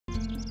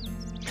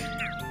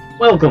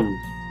Welcome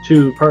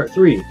to part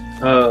 3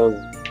 of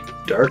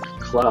Dark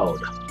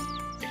Cloud.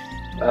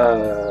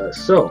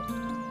 So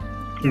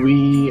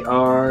we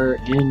are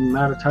in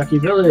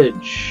Matataki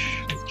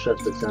village,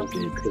 except it's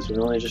empty because we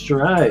only just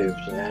arrived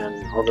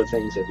and all the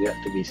things have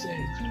yet to be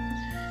saved.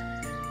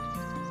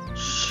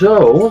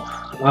 So,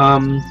 I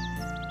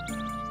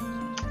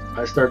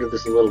started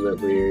this a little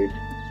bit weird.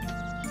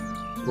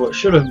 What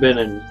should have been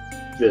in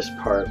this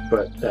part,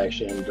 but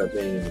actually ended up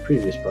being in the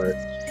previous part,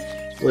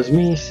 was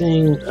me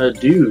seeing a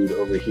dude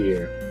over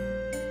here.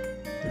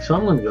 So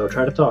I'm gonna go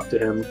try to talk to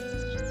him.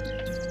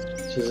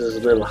 This is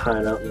his little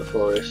hideout in the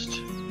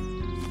forest.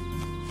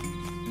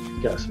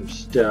 Got some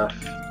stuff.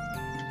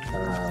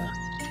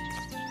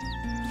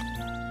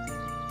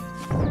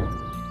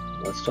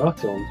 Let's talk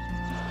to him.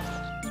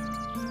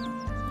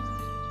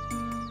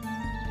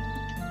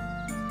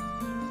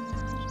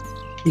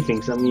 He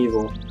thinks I'm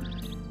evil.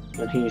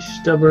 And he's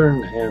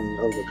stubborn and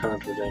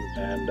overconfident,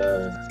 and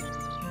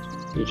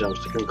he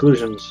jumps to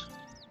conclusions.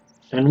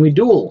 And we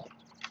duel.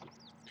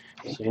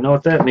 So you know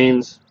what that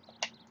means.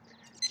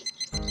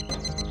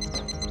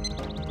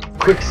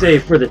 Quick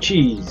save for the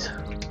cheese.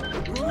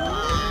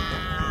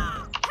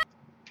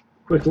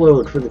 Quick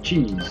load for the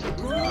cheese.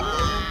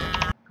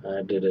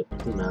 I did it.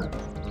 Not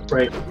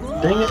right.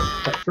 Dang it.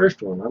 That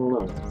first one. I don't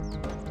know.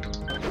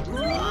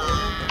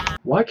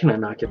 Why can I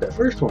not get that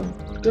first one?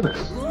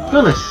 Goodness.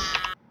 Goodness.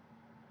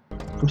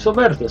 I'm so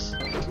bad at this.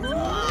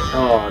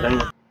 Oh,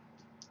 dang it.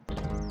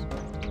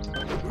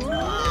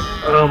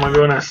 Oh my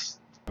goodness.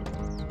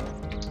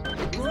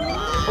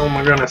 Oh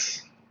my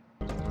goodness.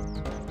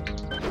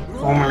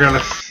 Oh my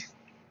goodness.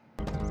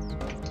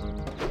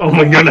 Oh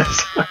my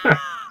goodness.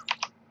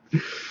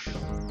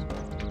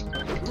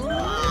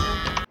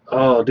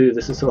 Oh, dude,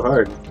 this is so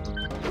hard.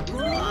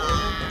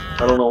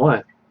 I don't know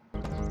why.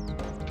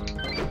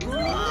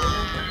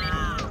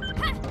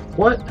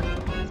 What?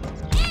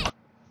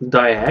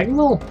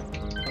 Diagonal?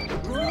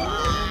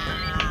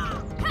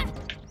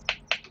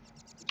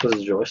 Does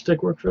the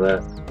joystick work for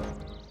that?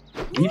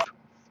 Yeep.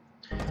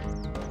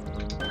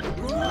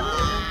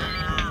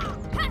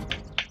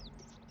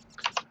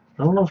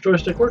 I don't know if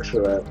joystick works for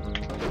that.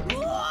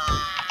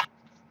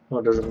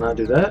 Oh, does it not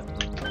do that?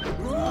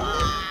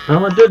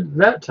 No, it did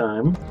that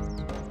time.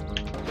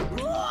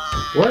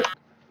 What?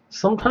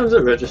 Sometimes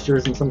it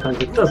registers and sometimes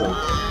it doesn't.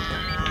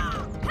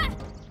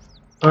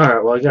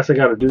 Alright, well I guess I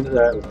gotta do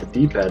that with the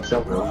D-pad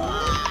somehow.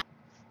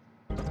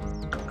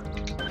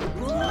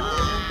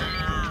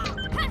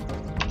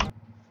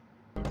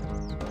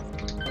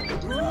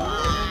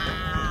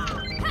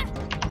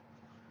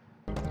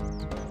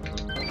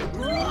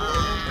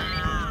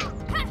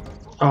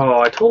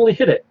 Oh, I totally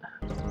hit it.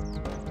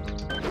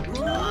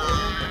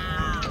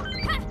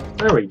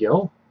 There we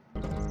go.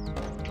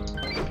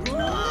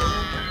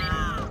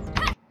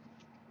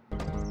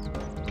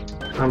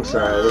 I'm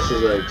sorry, this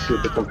is like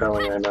super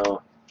compelling, I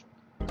know.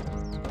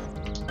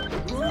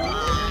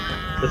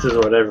 This is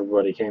what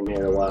everybody came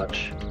here to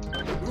watch.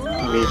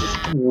 Me just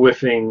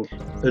whiffing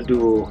a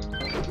duel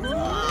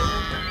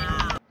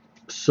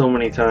so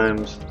many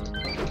times.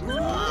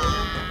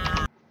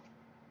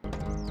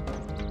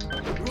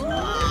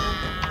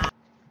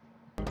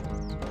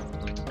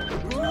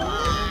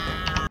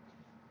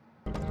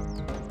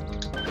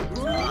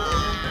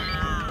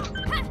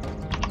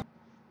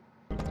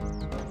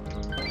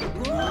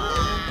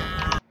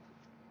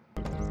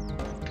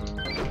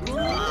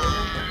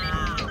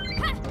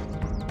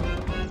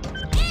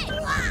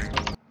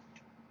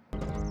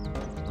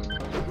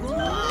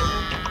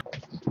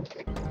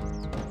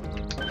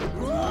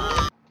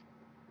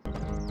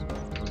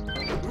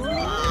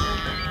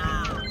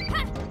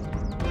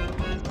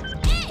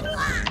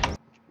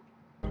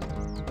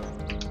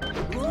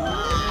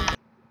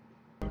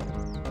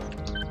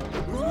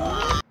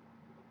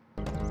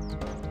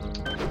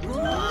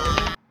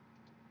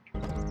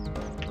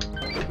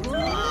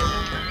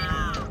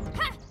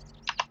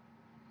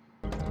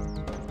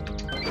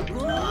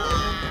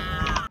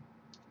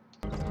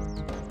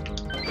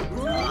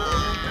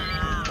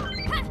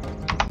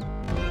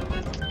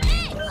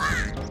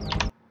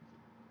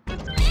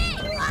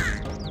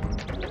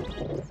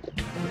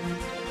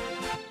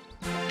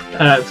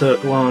 That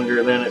took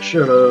longer than it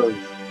should have.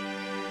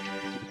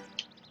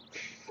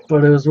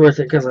 But it was worth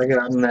it because I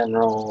got men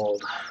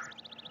rolled.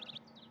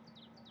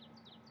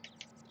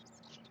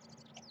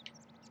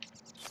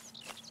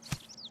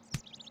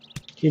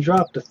 He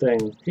dropped a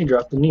thing. He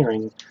dropped the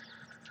nearing.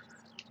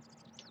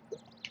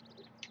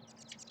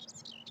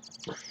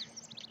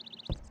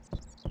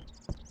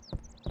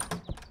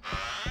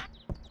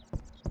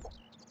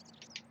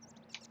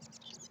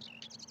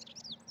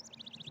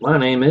 My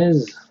name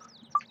is...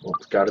 Well,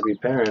 it's gotta be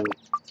Perrin.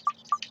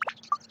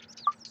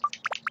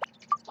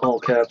 All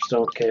caps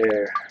don't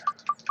care.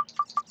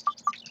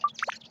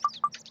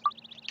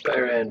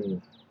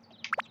 Perrin.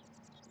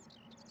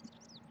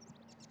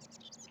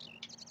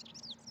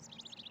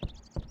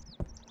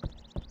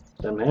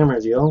 Them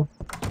hammers, yo.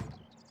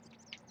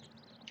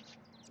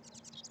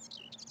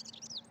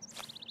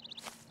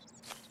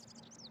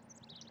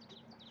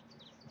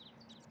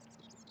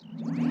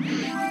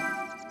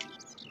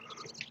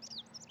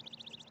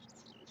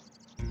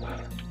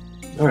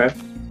 Alright.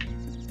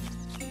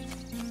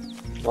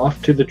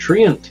 Off to the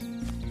Treant.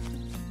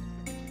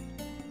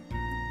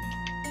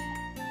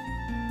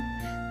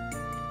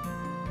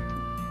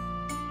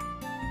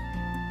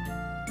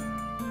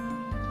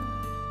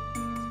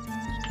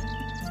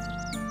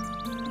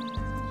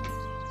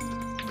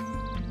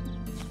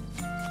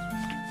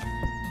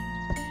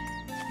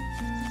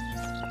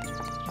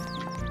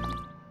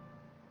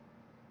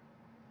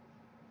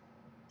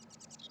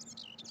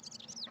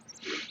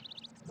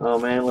 Oh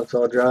man, looks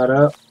all dried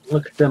up.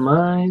 Look at them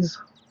eyes.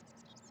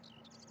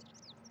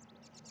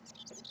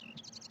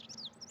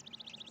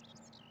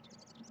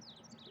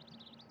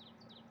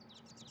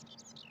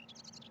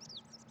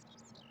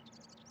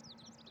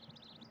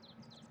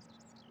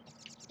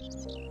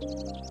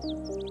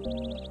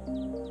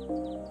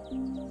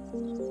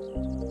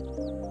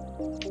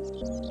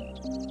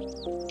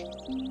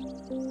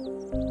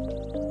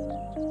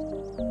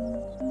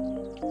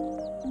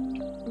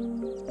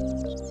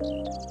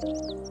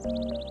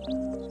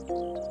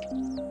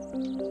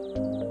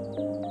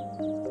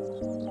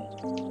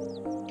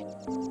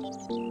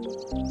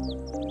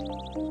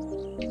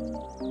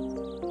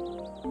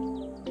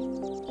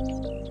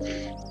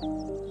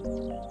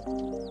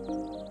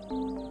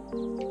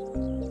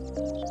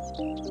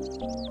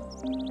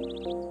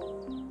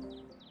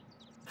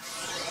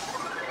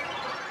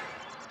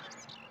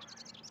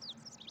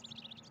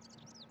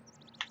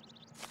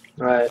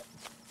 Right.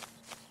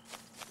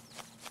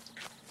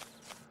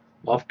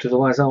 Off to the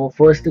West Owl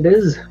Forest it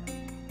is.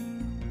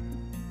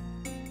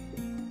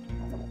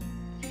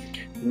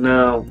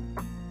 Now,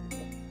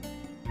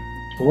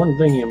 one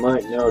thing you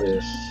might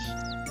notice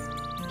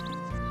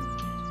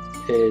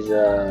is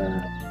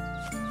that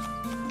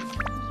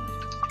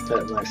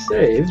my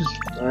saves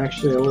are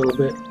actually a little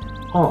bit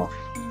off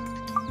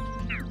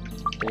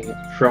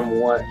from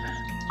what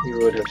you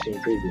would have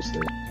seen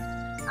previously.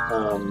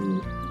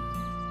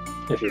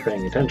 If you're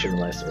paying attention to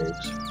my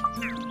saves.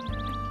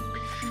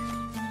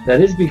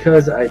 That is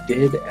because I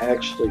did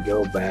actually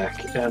go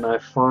back and I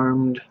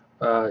farmed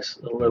a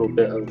little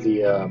bit of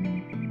the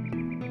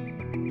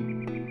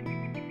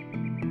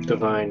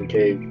Divine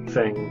Cave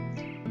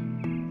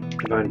thing,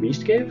 Divine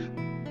Beast Cave,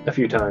 a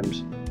few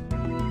times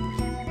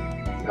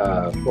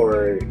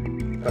for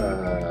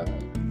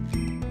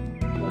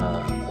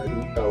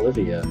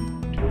Olivia.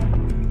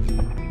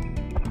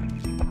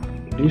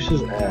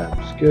 Reduces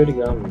abs. Good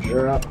gum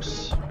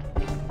drops.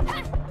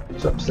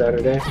 What's up,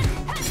 Saturday?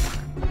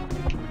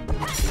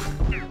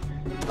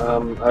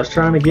 I was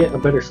trying to get a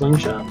better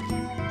slingshot,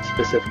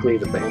 specifically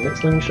the bandit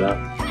slingshot.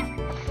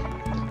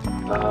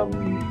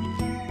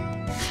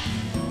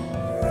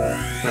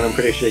 And I'm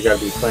pretty sure you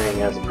gotta be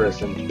playing as a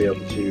person to be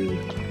able to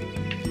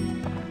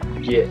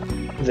get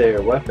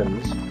their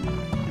weapons.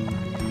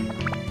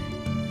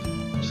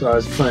 So I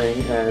was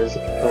playing as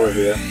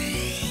Olivia,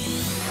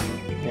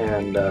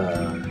 and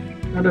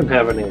I didn't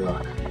have any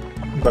luck,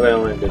 but I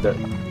only did it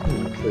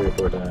like 3 or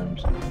 4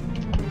 times.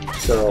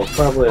 So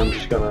probably I'm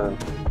just gonna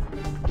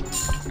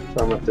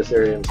farm up this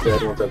area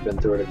instead once I've been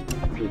through it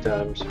a few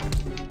times.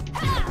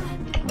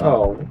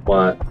 Oh,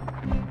 what?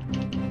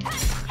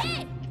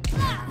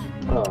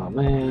 Oh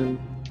man.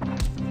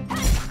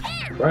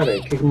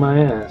 Friday, kicking my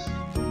ass.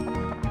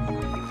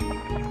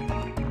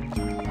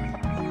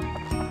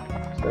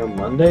 Is there a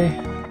Monday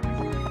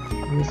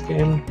in this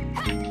game?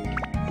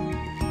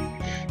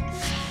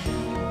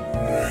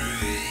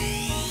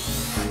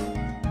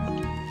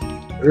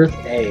 Earth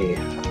A.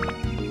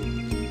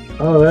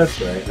 Oh, that's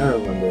right. I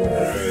remember what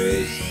Earth A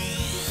is.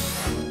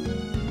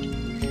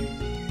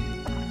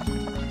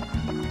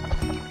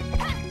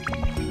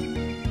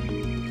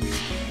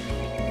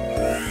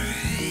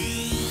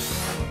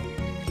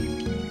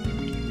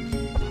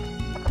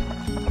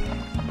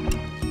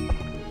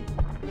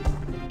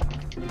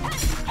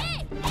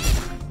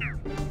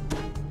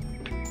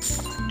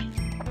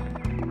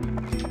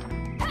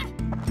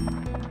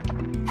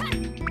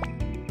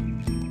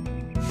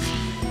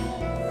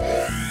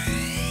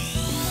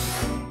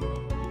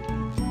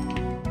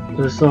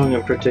 This song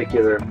in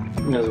particular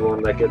is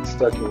one that gets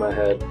stuck in my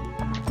head.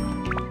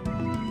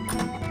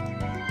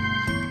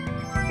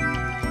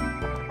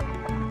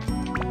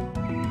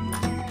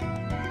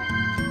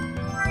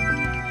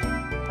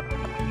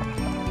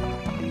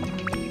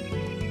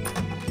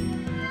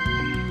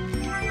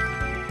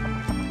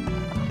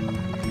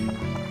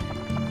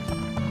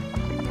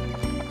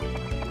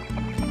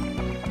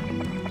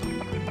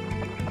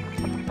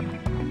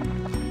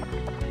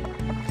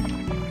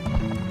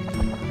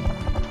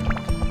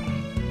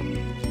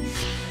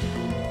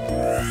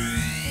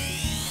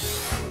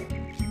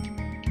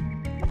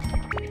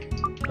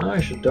 I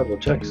should double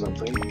check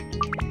something.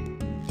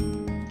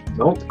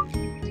 Nope.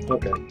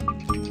 Okay.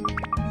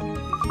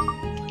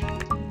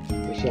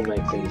 This will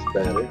make things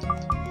better.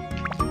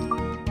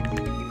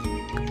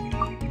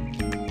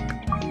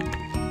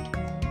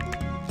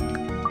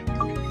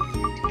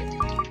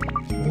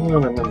 Well,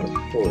 I'm in the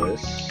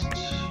forest.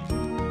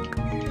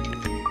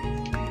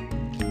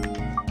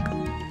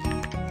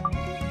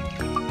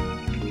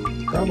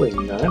 Probably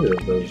neither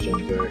of those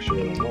gems are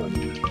actually on one.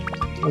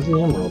 How's the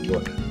emerald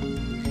look?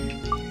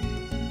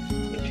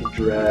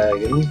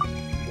 Dragon.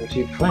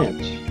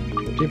 Anti-plant.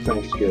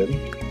 Anti-plant's good.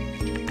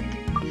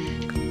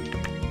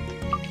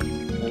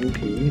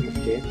 MP,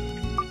 okay.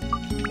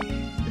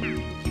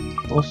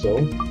 Also,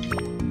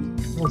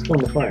 let's go in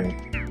the fire.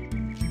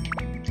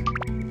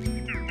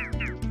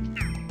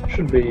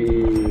 Should be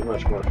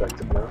much more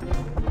effective now.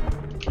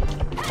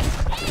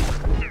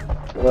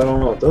 Well, I don't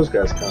know what those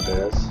guys count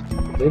as.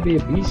 Would they be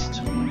a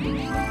beast?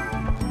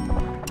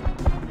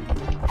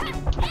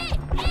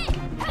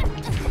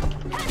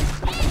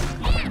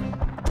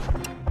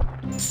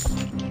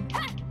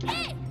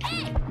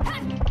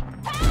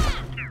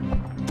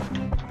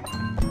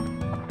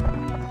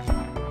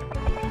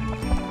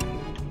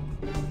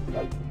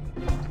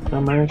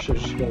 I'm actually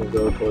just gonna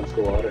go towards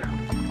the water.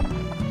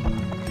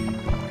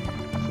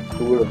 It's a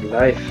pool of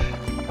life.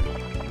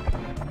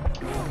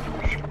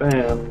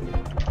 Shabam.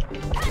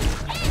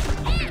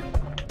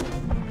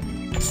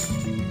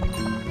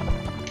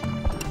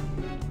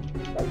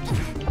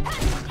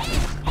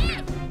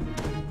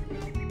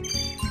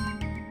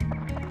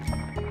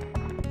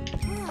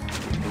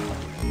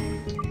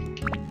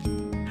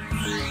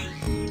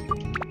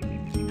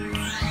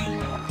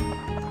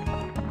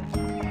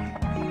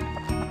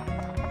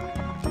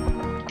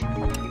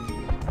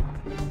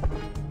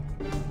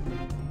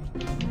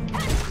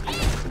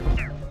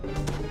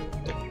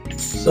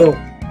 So,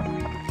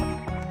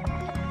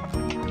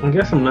 I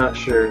guess I'm not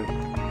sure.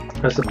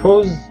 I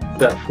suppose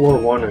that floor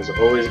 1 is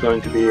always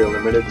going to be a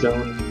limited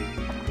zone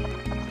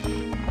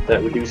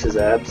that reduces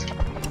abs.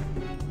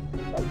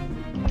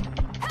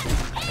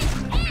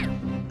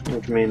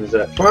 Which means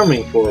that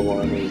farming floor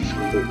 1 is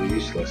completely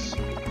useless.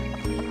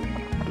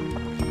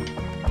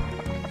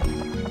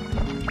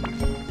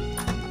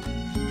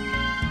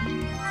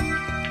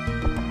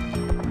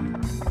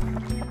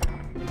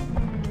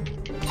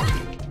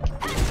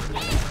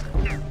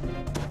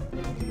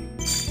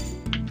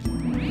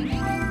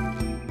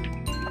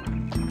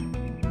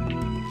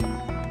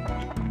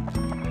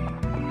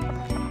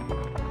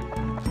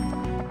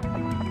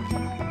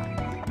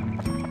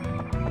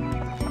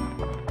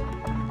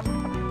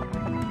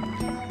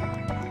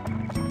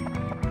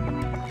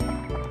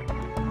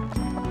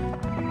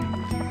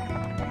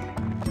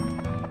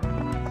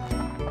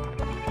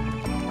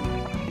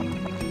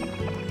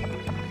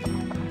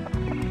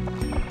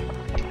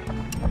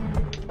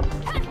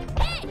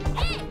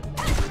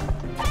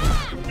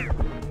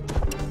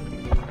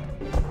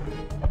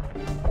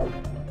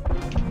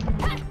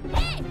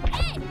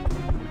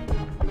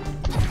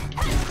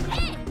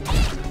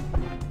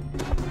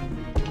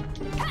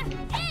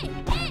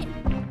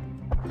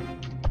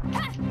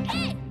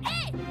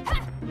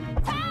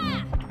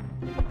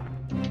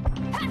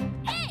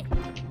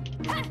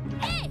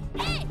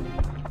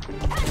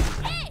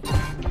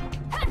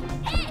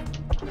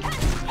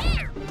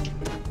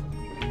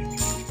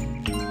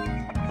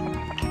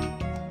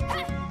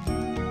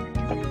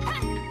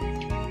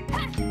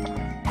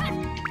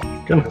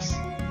 Goodness.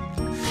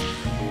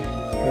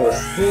 That was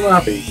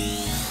sloppy.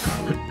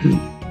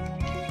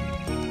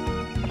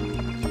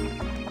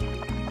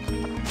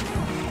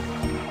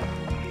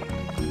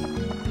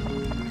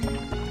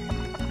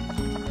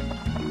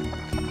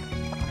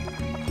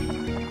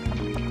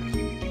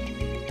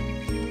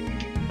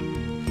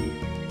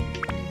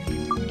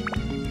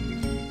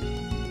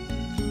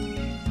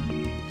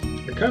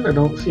 I kinda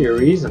don't see a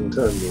reason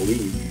to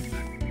leave.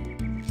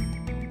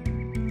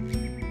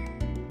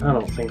 I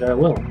don't think I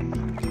will.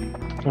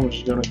 I'm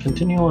just going to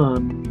continue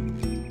on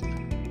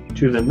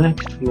to the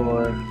next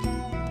floor.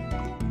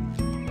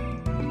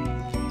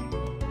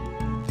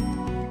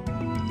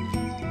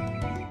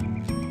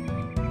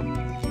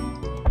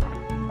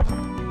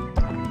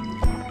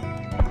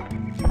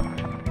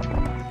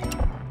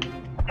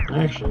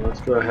 Actually, let's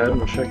go ahead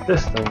and check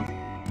this thing.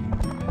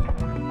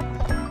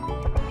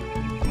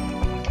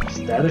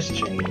 Status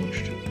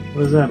changed.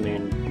 What does that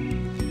mean?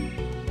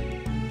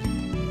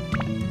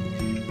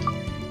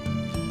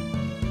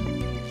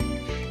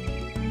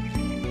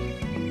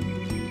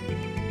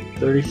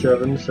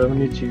 $37,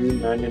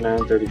 $72,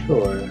 $99,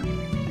 $34.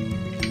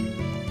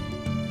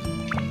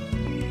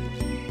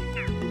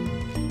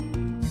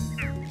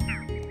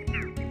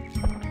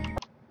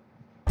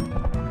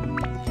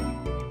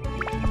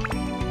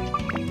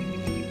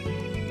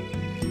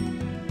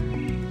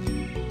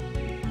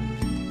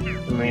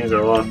 That means I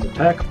lost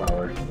attack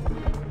power.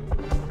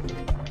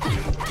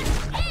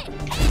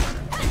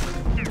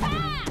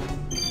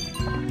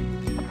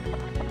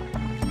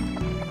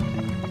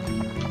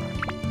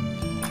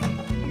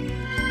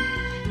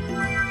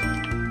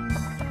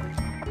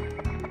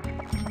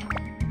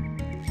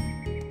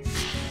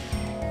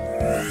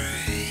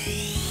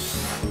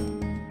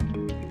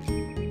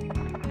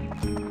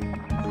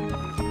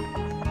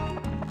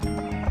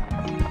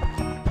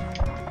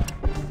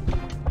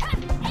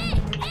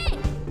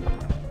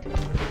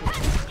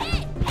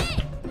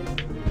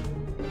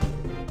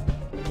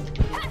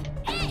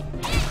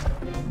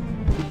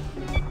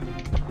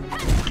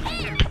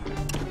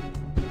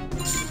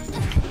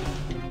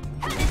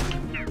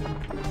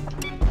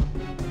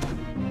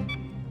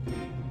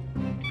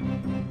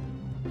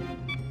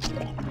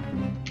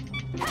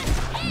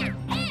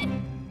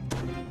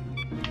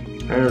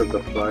 There's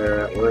the fire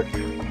at work.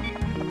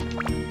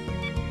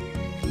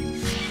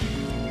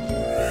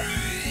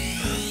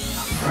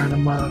 Burn the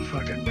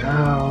motherfucking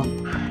down.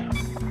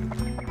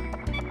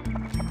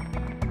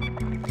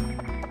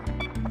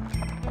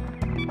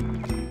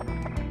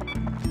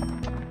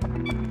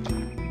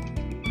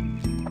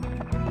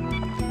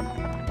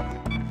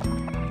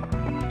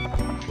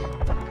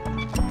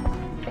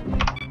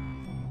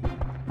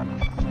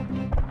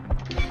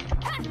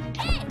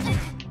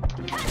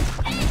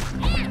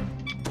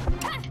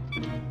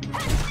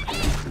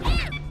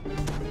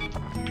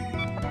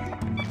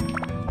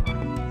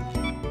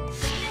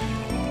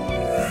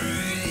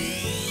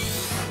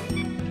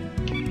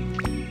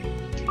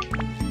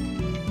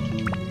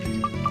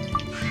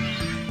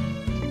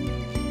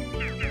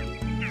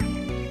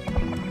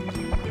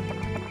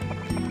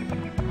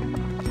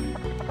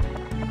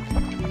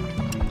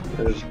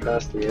 I just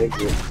passed the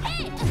exit.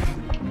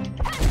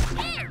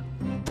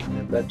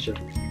 I betcha.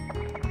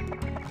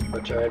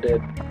 Betcha I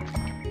did.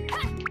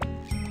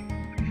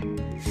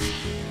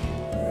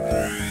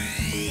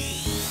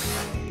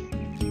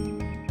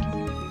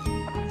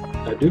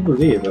 I do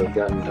believe I've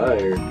gotten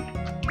tired.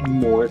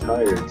 More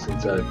tired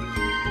since I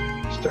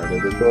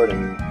started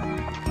recording.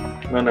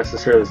 Not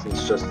necessarily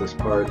since just this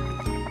part.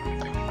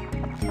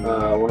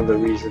 One of the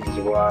reasons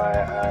why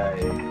I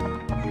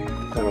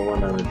kind of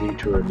went on a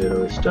detour and did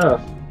other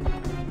stuff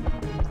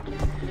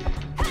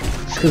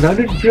is because I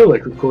didn't feel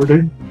like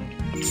recording.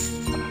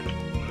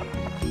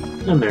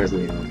 And there's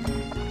Leon.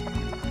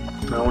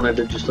 I wanted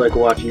to just like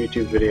watch a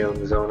YouTube video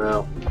and zone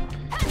out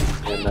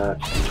and not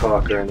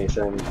talk or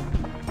anything.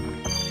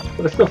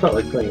 But I still felt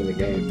like playing the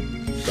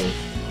game, so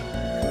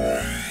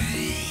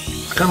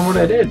it's kind of what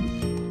I did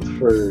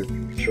for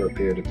a short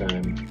period of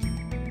time.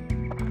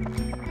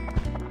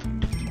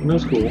 And it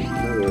was cool, it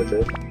was worth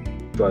it,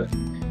 but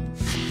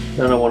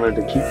then I wanted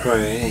to keep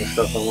playing, and the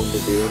stuff I wanted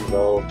to do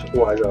involved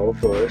Wise Owl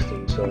Forest,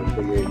 and so I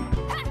figured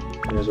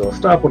I may as well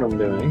stop what I'm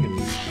doing and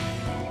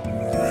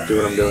do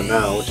what I'm doing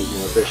now, which is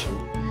more efficient,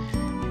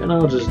 and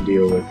I'll just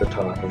deal with the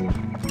talking,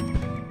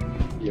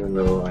 even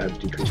though I have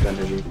decreased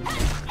energy.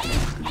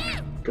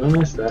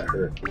 Goodness, that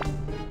hurt.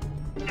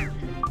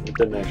 It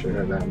didn't actually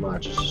hurt that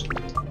much, it's just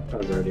I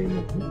was already in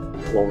a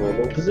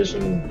vulnerable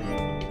position.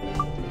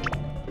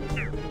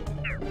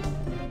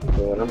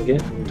 But I'm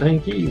getting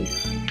tanky.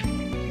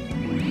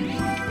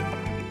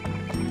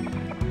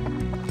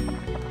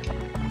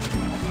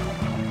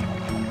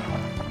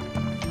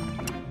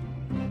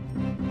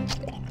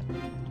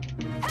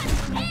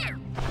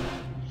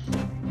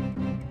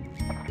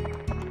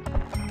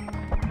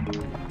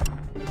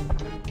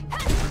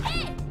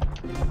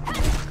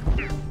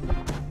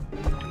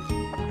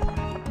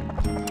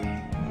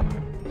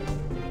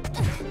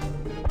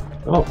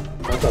 Oh, I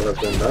thought I was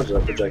going to dodge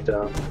that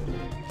projectile.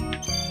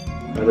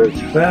 Either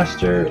it's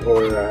faster,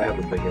 or I have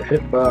a bigger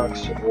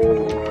hitbox,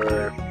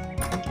 or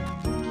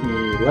he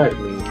lied to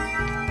me,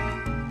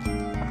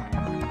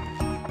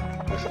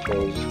 I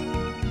suppose.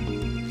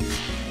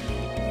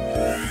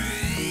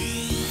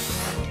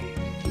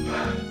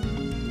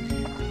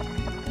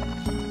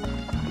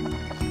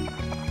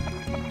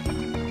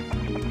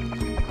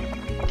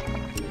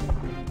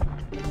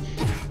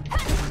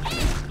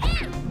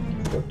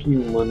 Fuck you,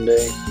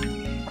 Monday.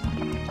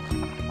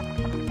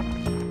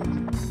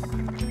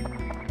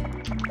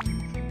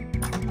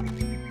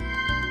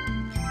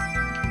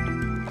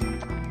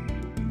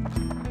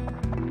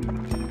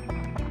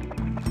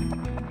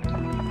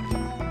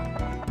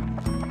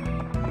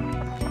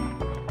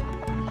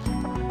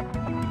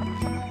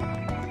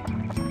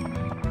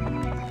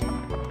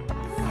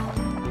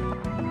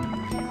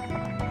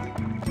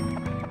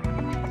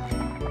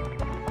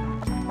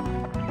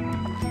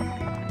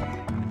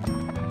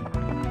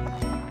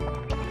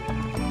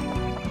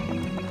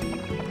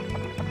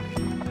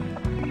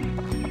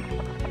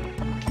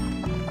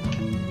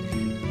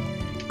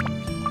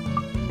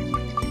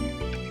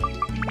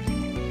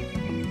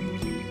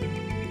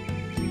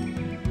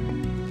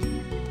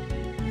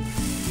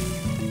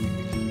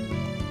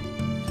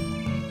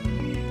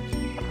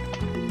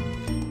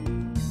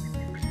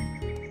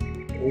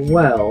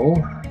 Well,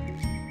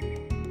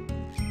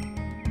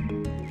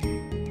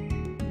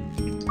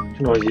 you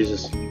can always use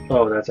this.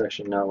 Oh, that's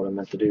actually not what I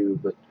meant to do,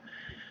 but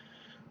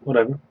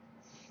whatever.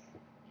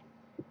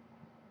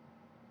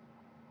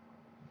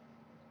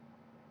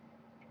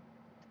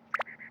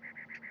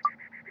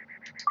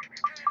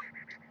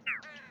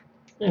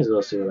 May as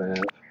well see what I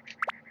have.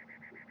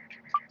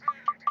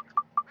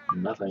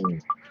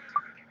 Nothing.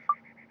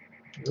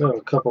 We have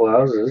a couple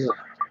houses,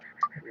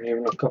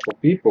 even a couple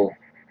people.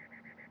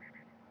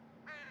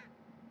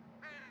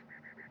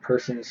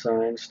 Person,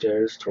 sign,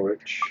 stairs,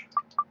 torch.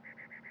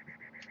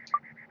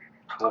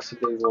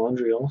 Possibly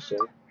laundry also.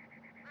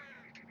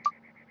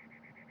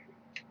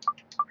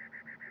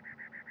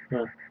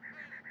 Huh.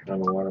 I don't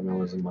know,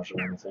 watermelon isn't much of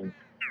anything.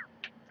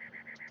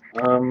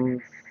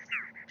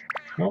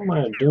 How am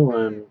I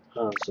doing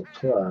on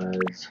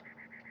supplies?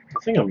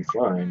 I think I'm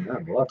fine. I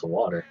have lots of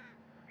water.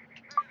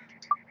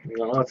 I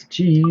got lots of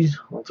cheese,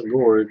 lots of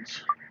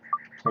gourds,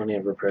 plenty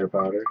of repair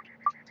powder.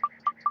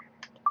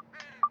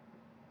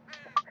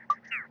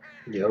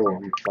 Yo,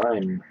 I'm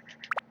fine.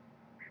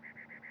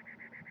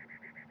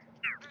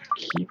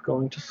 Keep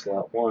going to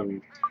slot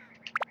 1.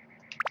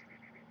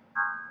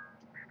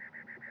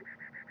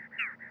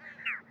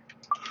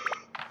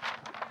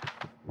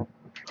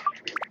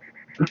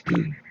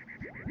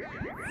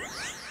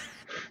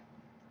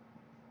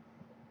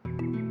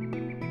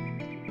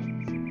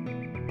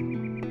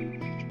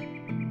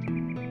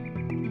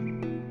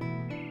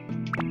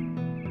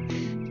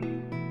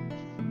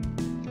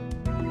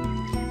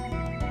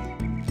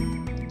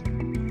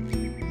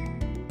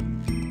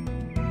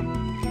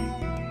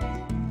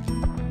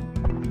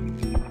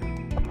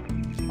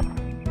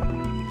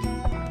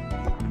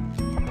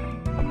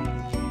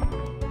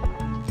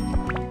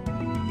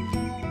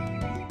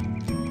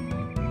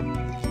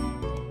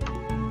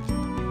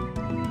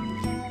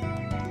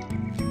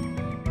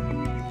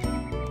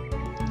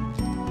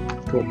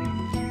 Cool.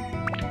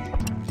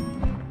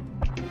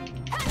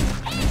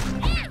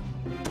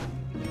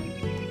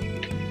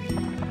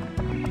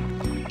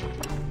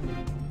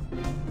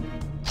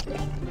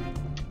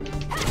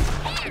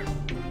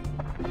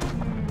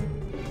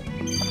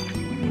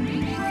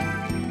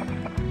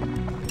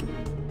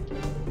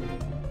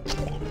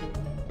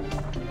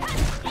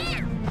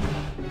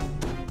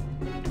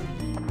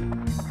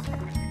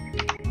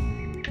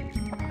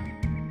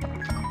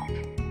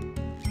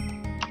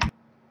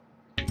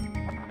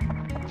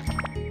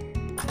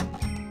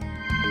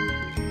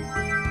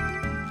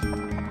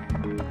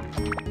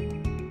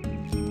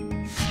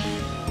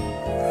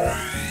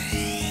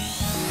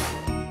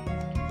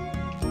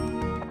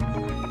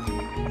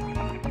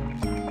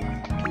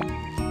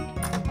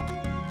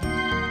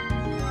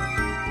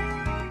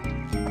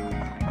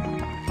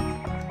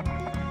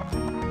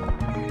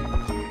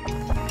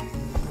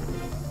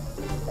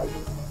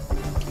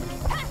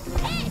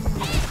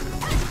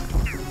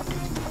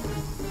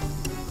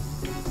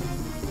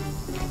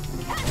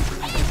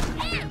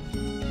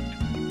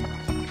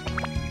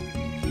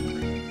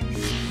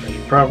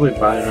 Probably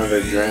buy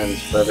another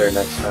Drand's Feather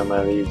next time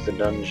I leave the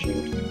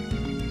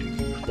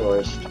dungeon.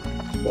 Forest.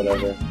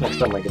 Whatever. Next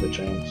time I get a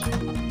chance.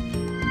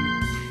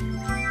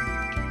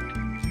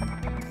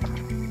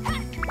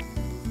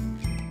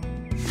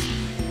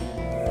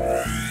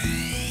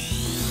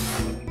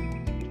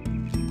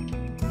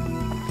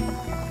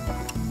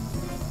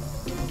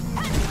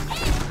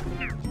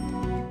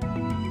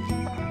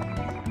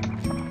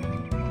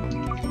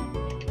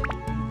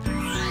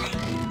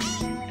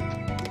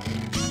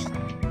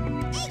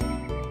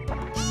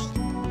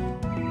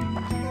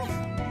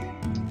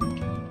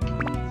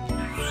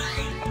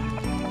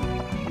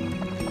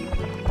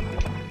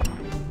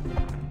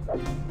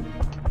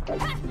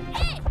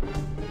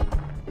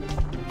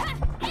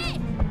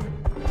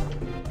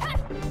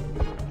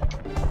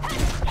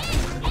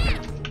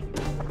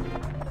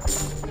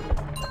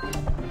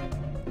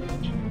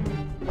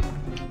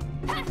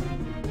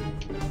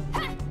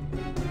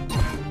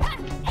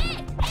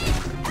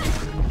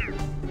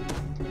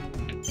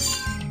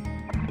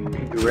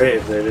 Great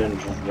if they didn't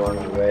just run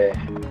away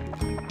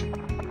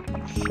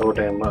so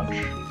damn much.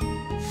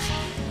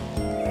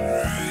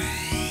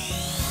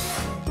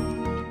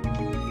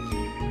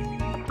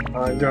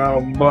 I got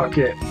a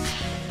bucket.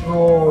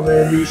 Oh,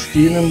 they be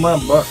stealing my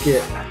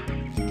bucket.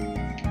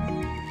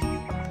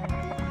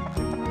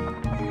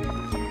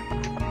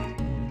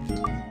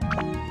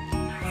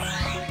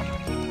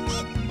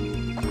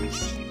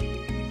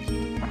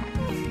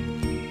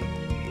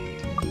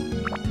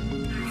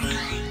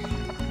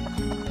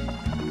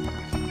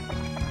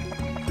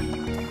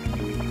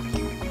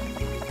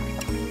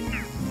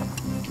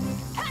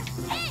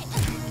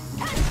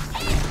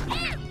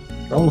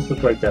 It almost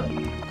looks like that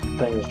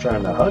thing is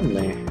trying to hug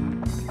me.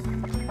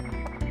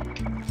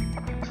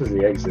 This is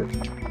the exit.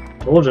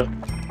 Told you.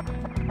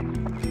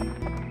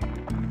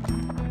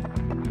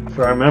 If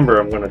I remember,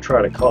 I'm going to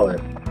try to call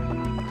it.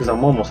 Because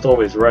I'm almost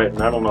always right,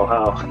 and I don't know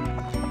how.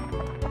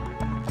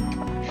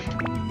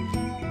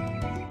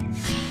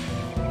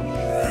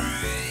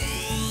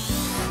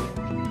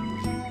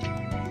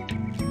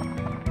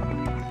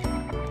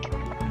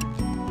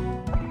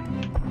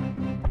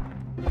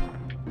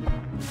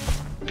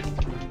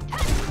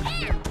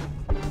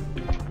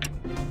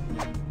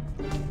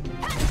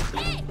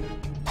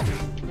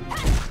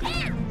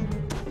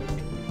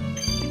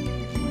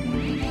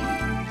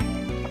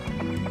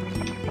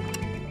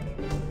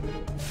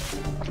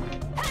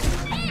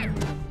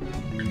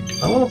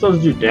 I don't know if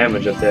those do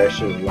damage if they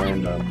actually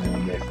land on them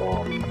when they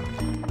fall.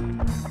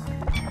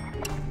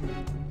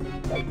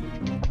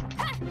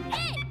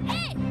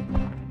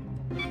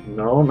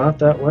 No, not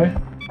that way.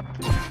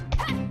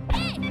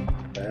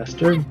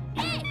 Bastard.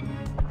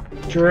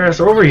 Get your ass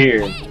over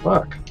here.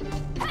 Fuck.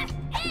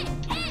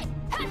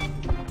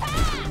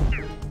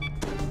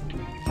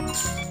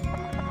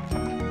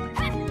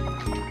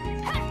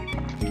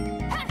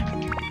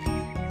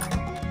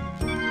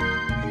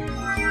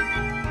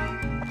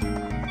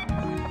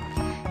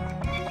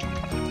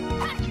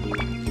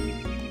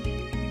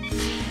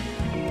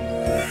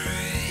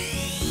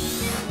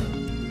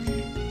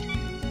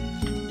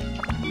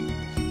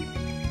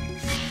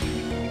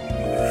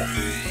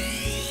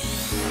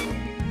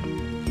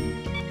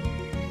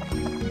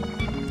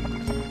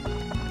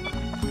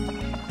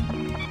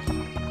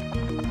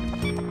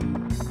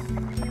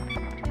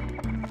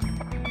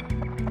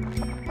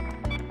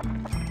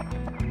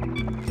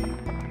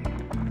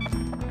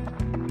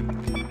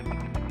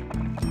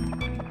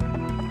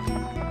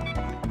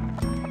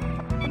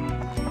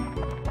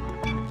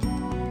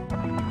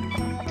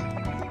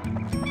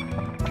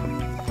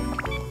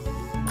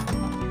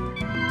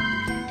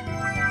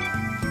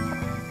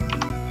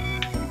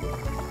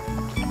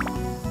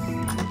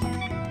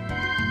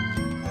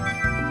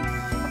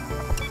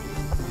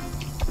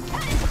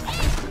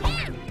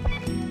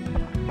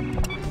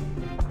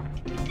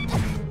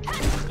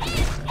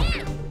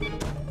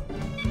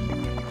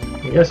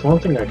 guess one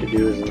thing I could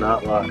do is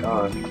not lock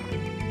on.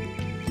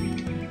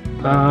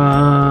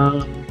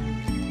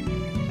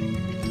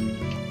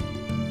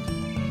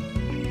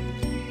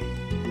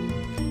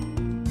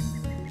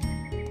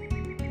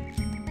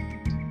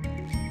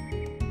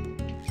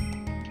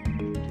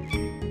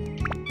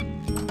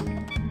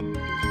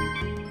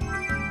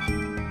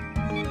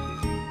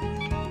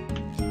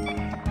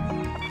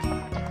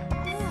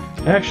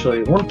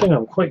 Actually, one thing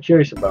I'm quite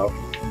curious about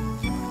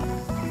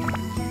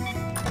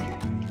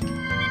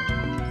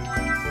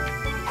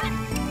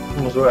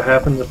was what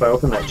happens if I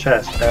open that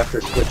chest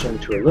after switching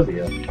to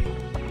Olivia.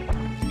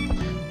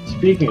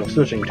 Speaking of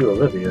switching to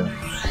Olivia...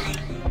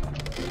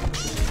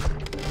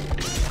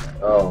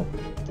 Oh,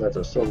 that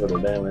does so little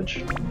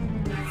damage.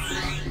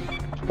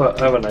 But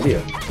I have an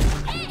idea.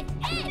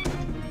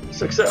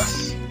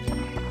 Success!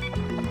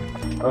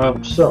 Well...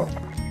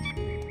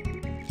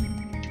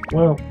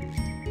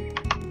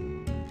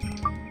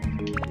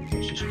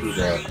 let's just do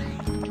that.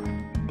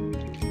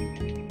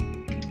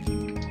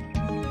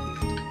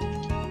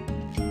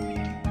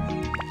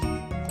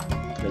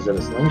 Is it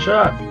a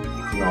slingshot?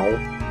 No.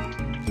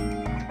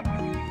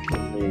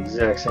 The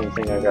exact same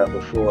thing I got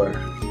before.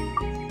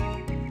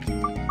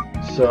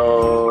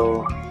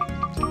 So...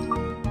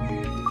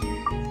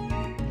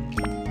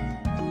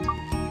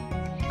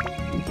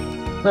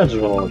 I just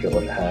want to look at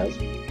what it has.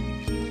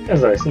 It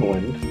has ice and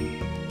wind.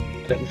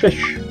 And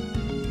fish.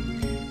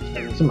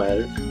 And some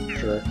magic,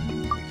 sure.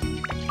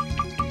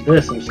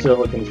 This, I'm still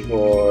looking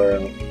for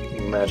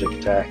magic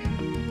attack.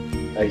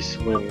 Ice,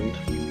 wind,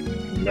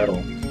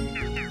 metal.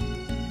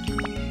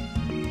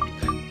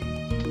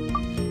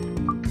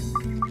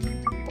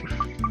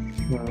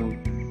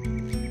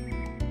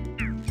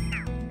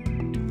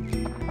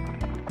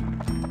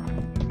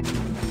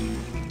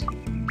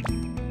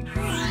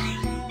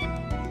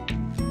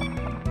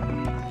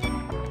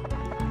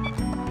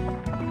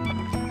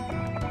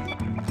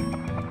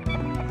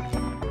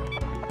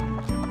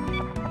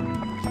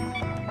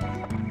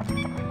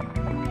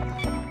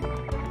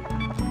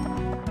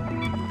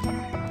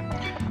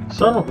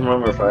 So I don't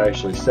remember if I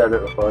actually said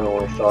it or if I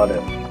only thought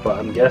it, but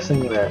I'm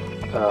guessing that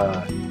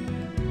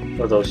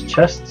for those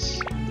chests,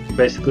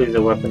 basically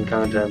the weapon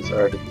contents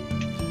are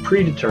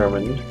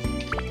predetermined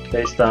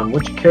based on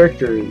which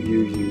character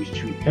you use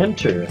to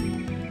enter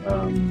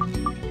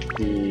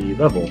the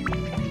level.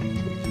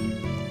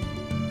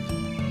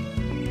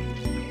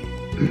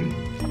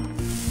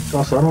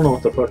 Also, I don't know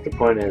what the fuck the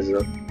point is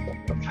of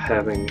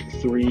having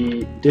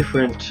 3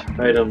 different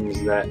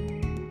items that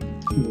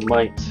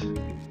might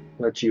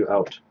let you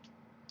out.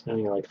 And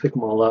you like pick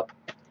them all up.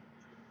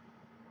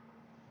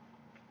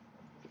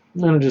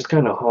 And then it just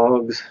kind of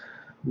hogs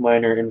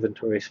minor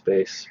inventory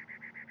space.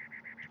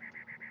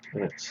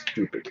 And it's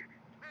stupid.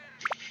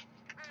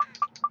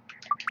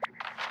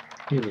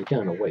 And you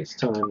kind of waste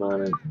time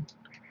on it.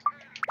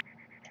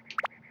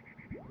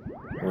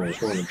 I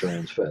just want a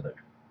Dragon's Feather.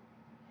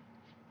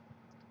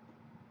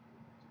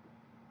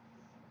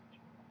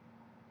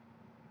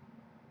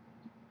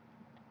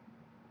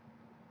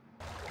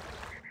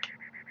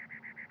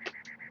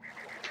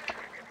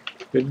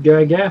 Good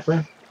Guy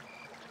Gaffer.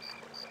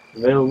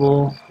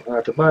 Available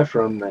to buy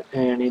from at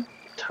any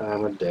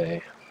time of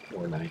day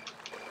or night.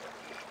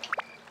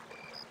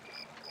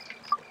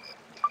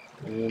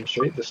 And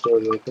straight, the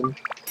store's open.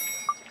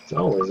 It's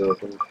always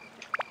open.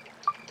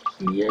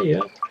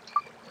 Yeah.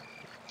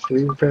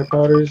 3 repair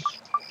powders.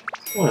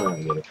 Why not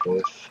get a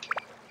 4th?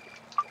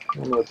 I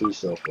don't know what these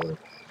sell for.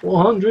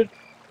 400?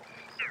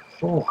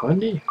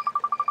 400?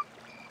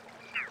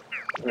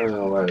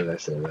 Oh, why did I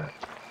say that?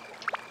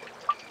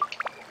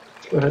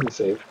 Go ahead and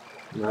save.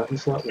 Not in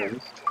slot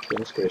 1.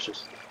 Goodness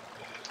gracious.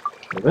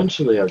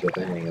 Eventually I'll get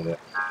the hang of it.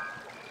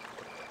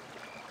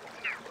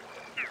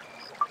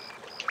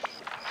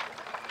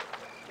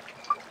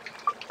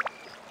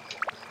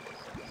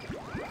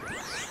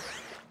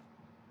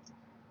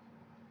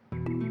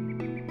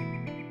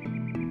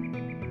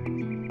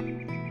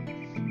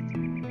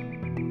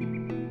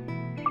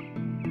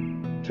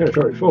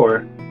 Territory 4?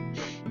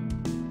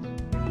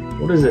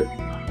 What is it?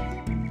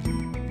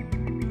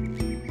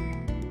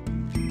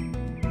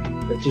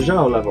 It's a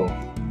Zhao level.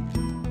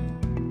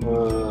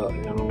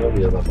 An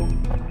Olivia level.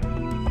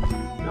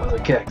 No other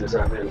characters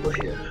are available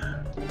here.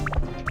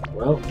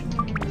 Well,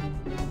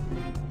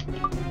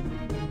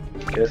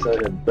 guess I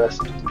had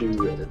best do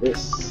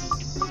this.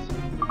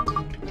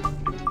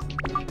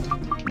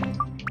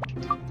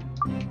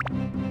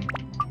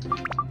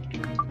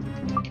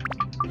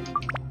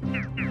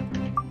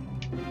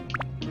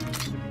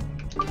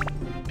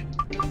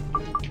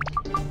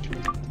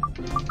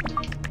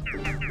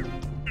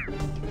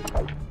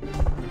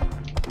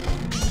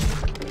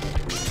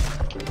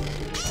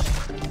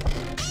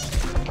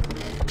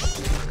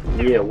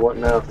 Yeah, what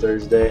now,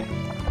 Thursday?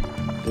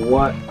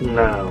 What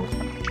now?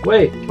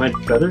 Wait, my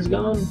feather's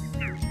gone?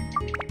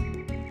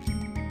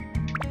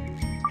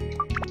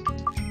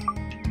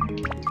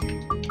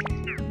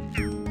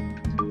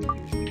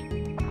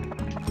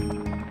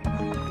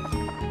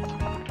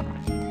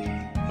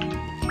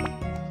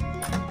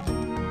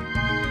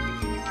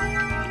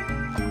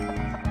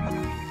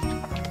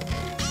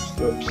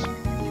 Oops.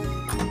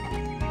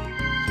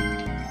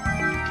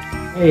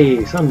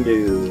 Hey,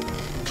 Sundew.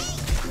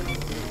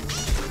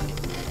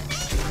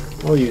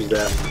 I'll use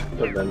that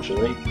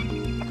eventually.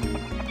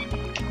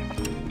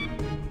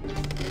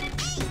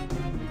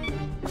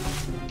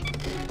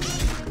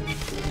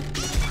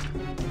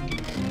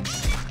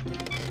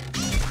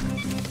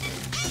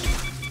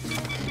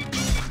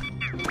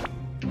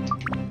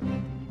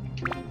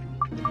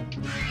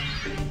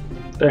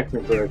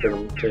 Technically, I could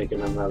have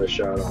taken another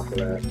shot off of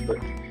that, but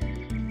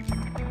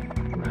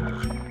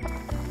nah.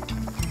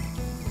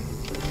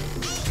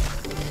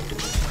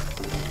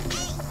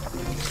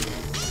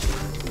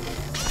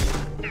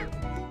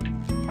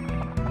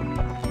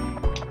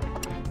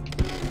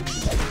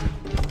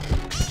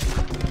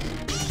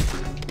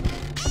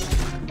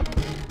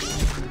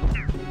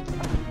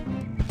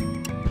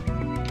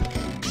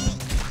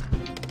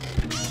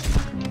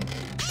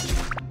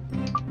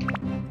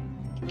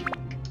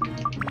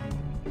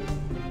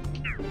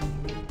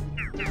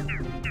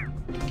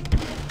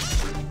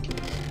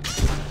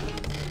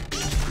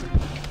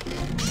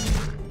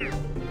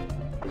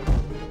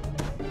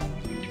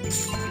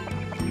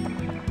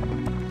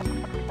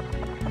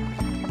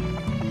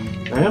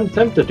 I am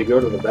tempted to go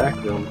to the back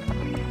room.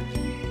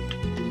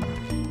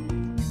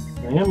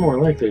 I am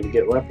more likely to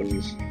get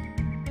weapons.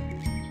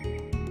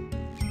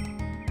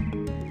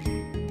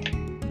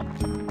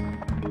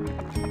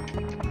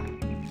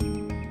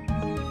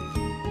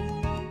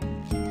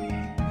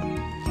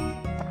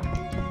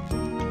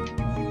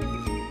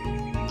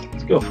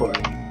 Let's go for it.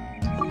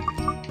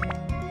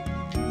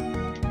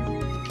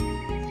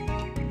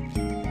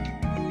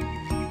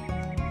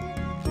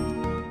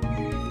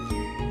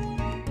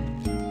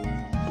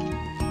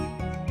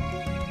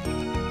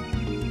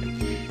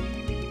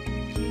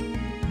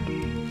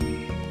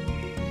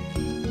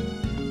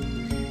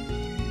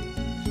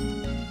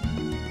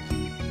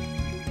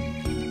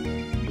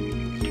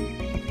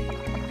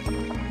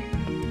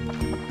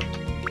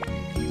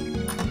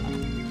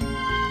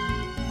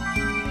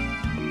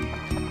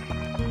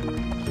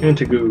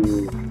 Antigoo.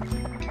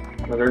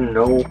 Are there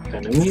no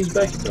enemies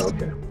back here?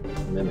 Okay.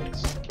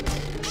 Mimics.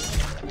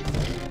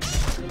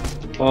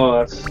 Oh,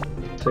 that's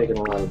taking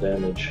a lot of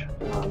damage.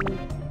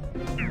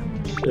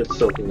 It's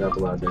soaking up a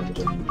lot of damage.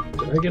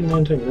 Did I get an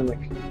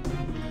anti-mimic?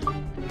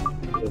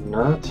 Did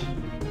not?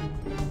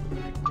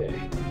 Okay.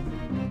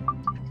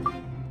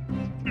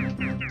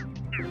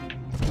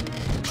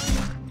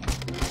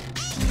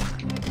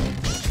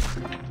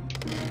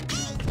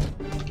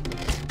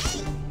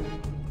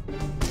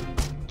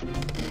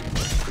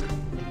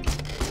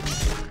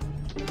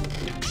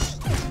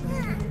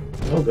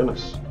 Oh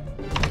goodness.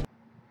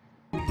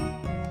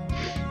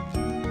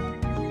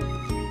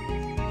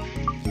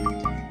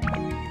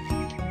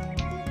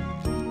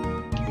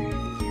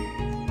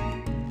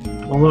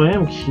 Although I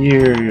am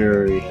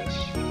curious,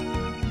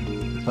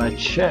 if I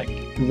check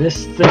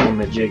this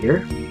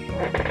thingamajigger,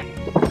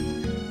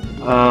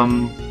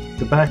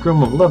 the back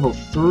room of level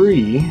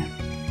 3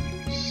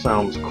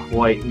 sounds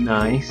quite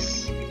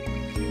nice.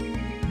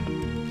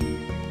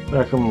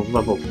 Back room of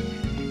level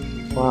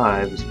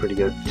 5 is pretty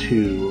good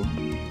too.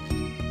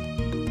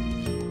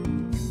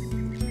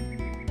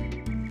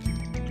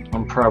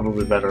 I'm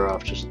probably better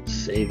off just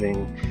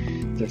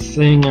saving the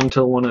thing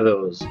until one of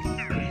those.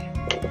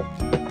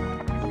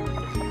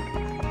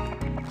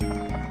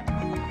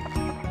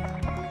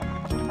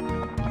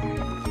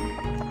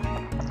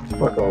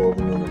 Fuck all of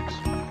the mimics.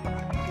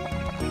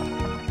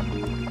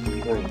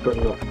 I ain't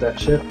putting up with that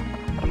shit.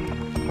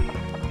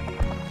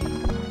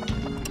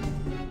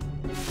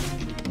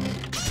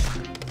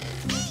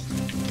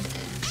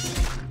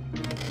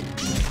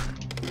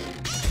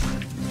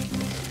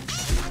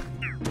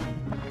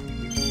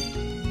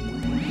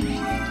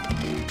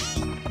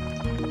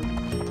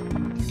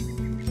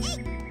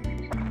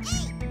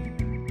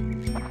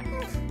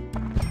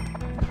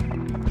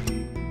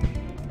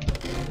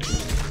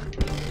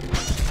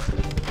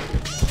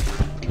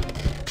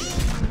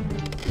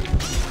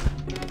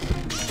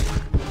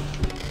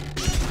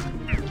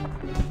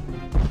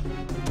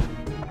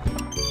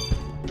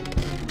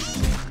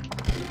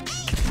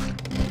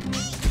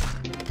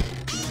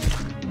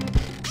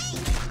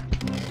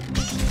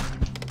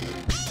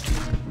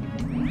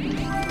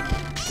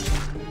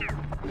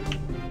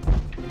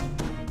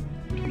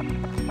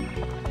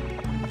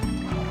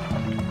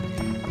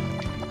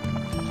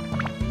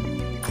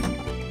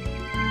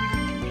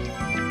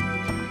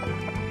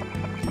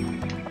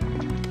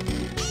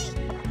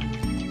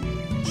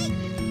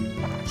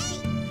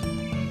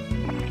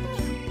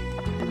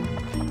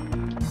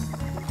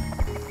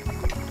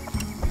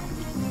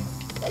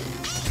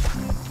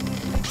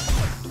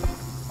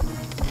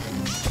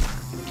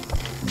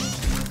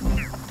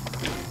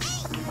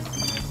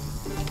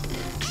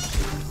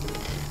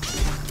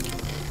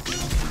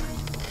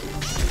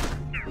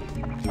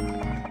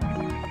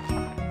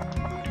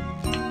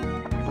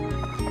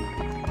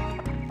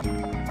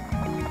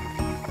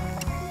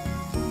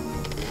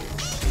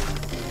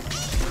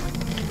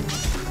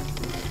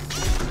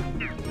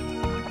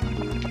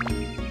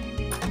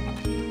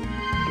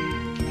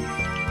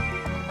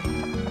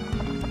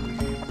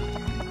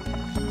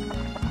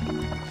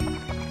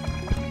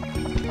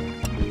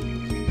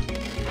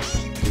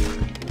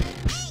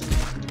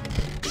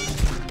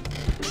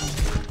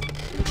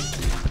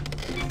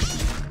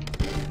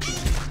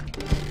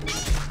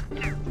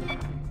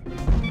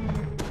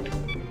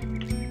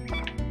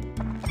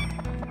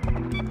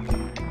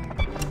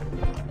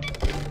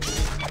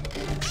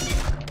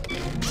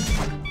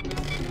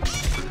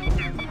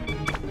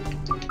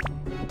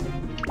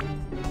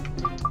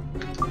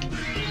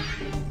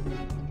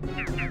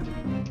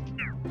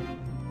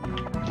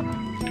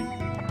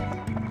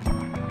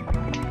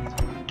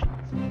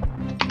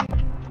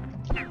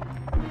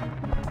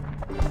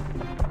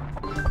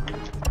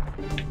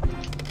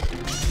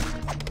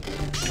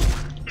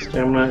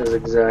 Stamina is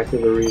exactly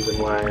the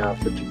reason why I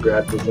opted to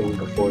grab the thing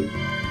before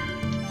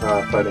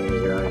fighting the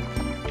guy.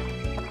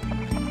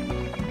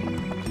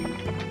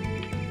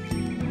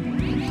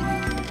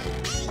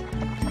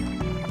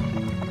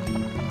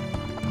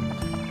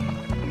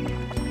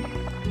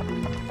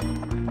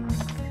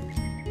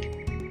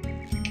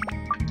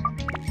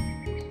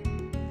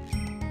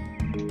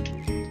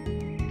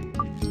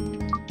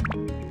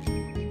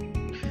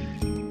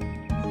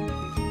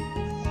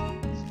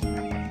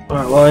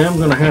 Alright, well, I am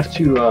going to have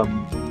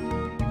to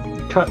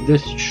cut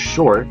this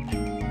short.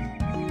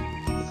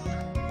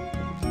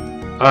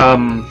 I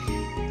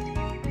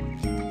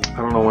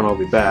don't know when I'll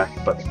be back,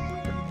 but...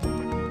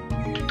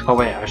 Oh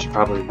wait, I should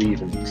probably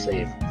leave and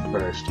save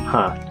first,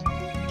 huh?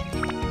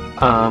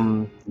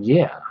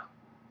 Yeah.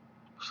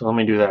 So let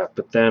me do that,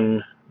 but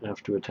then I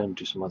have to attend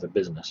to some other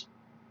business.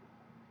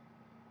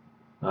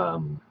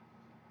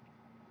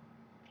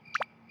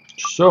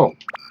 So,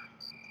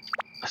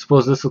 I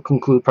suppose this will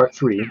conclude part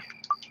 3.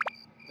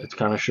 It's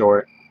kind of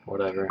short,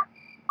 whatever.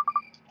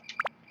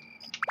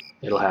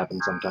 It'll happen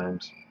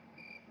sometimes.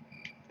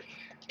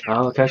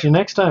 I'll catch you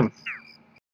next time.